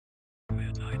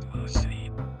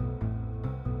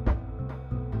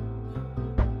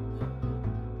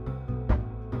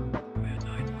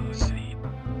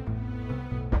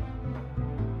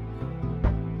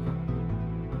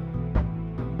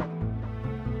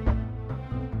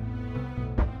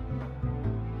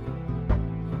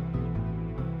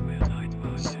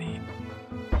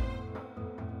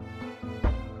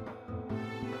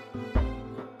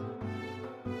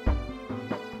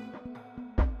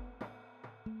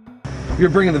you're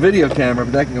bringing the video camera,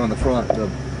 but that can go in the front, the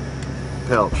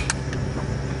pouch.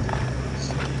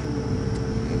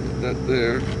 That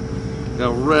there.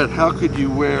 Now, Red, how could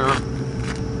you wear a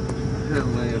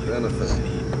headlamp anything?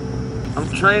 I'm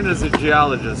trained as a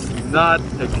geologist, not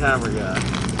a camera guy.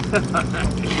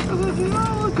 As a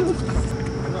geologist.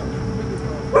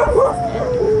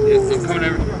 Yes, I'm coming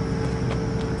over.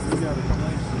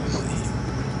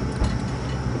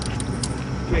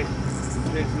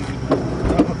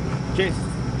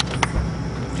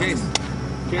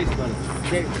 Chase, buddy.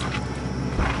 Chase.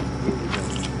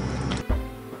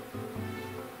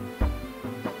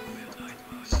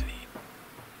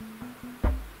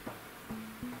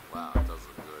 Wow, it does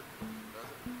look good. Does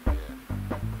it? Yeah.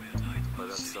 But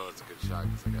that's still, it's a good shot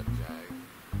because I got jag.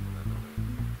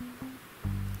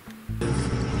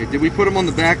 Okay, did we put them on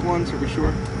the back ones? Are we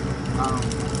sure?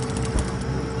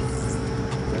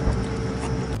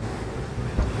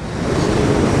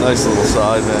 Nice little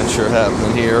side venture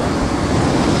happening here.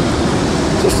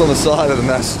 Just on the side of the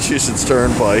Massachusetts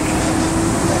Turnpike.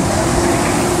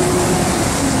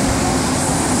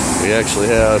 We actually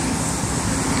had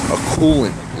a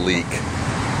coolant leak,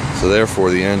 so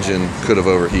therefore the engine could have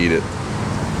overheated.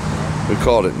 We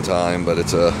caught it in time, but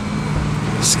it's a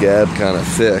scab kind of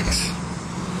fix.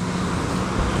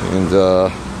 And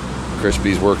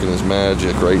Crispy's working his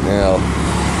magic right now.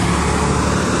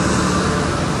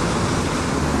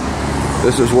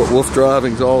 This is what wolf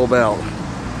driving's all about.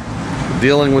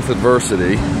 Dealing with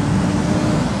adversity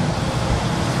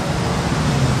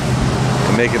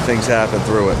and making things happen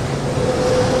through it.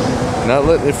 Not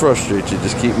letting it frustrate you,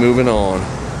 just keep moving on.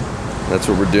 That's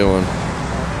what we're doing.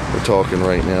 We're talking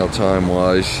right now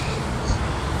time-wise.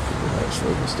 Nice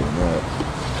focused on that.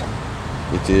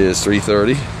 It is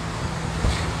 3:30.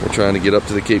 We're trying to get up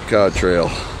to the Cape Cod Trail.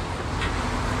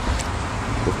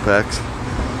 Wolfpack's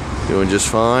doing just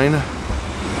fine.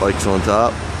 Bike's on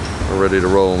top. We're ready to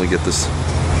roll when we get this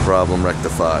problem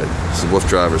rectified. This is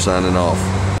WooFDriver signing off.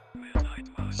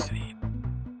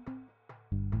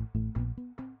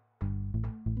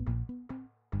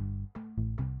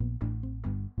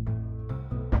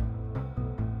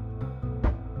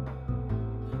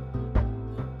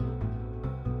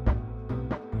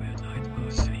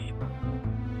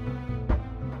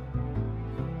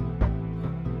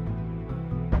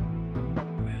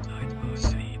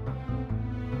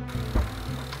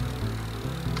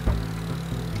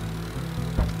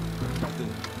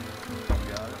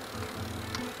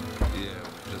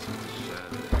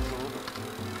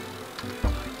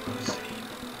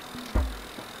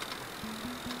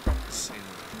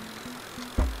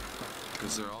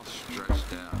 They're all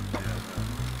stretched out.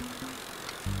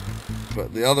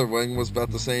 But the other wing was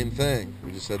about the same thing.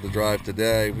 We just had to drive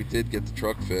today. We did get the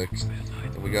truck fixed,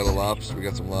 and we got a lobster. We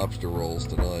got some lobster rolls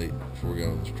tonight before we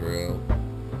go on this trail.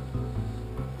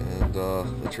 And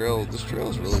this trail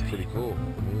is really pretty cool.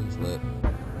 The moon's lit.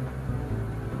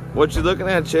 What you looking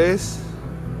at, Chase?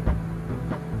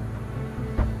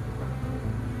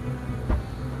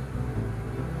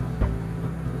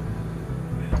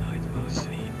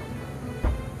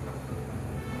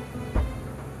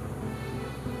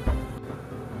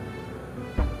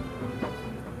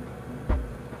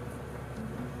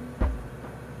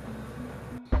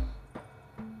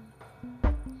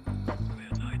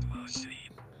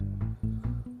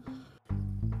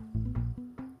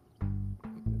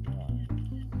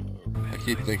 I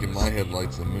keep thinking my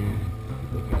headlight's the moon.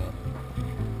 Look it up.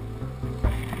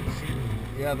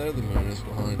 Yeah, they're the moon. It's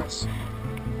behind us.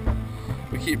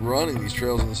 We keep running these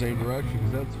trails in the same direction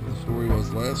because that's what the story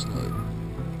was last night.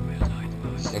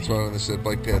 That's why when they said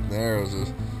bike path narrows,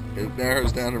 it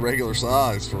narrows down to regular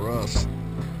size for us.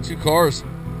 2 cars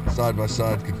side by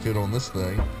side can fit on this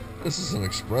thing. This is an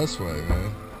expressway,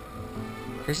 man.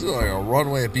 This is like a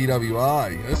runway at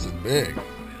BWI. This is big.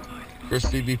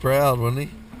 Crispy be proud, wouldn't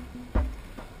he?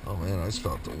 Oh man, I just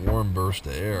felt the warm burst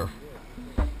of air.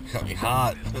 Got me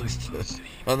hot.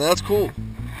 Oh, that's cool.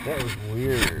 That was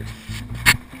weird.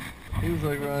 He was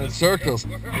like running in circles.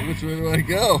 Which way do I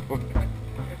go?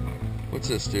 What's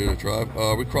this, dude? A drive?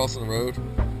 Are we crossing the road?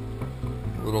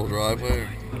 A little driveway?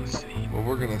 Well,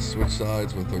 we're gonna switch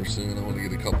sides with her soon. I want to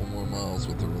get a couple more miles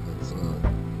with her with that side.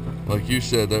 Like you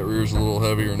said, that rear's a little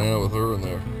heavier now with her in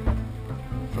there.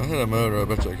 If I had a motor, I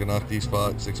bet you I could knock these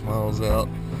 5-6 miles out.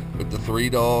 With the 3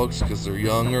 dogs, because they're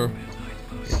younger,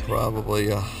 in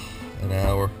probably an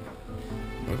hour.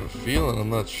 I have a feeling, I'm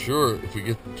not sure, if we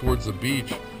get towards the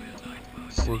beach,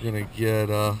 we're gonna get,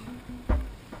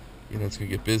 it's gonna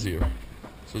get busier.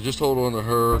 So just hold on to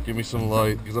her, give me some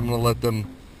light, because I'm gonna let them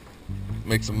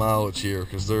make some mileage here,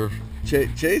 because they're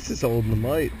Chase is holding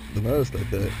the most, I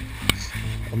think.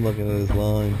 I'm looking at his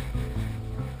line.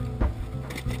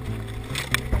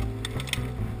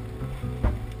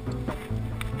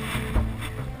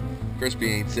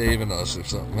 Crispy ain't saving us if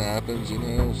something happens, you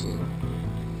know, so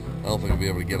I don't think we'll be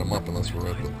able to get him up unless we're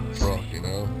at the truck, you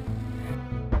know.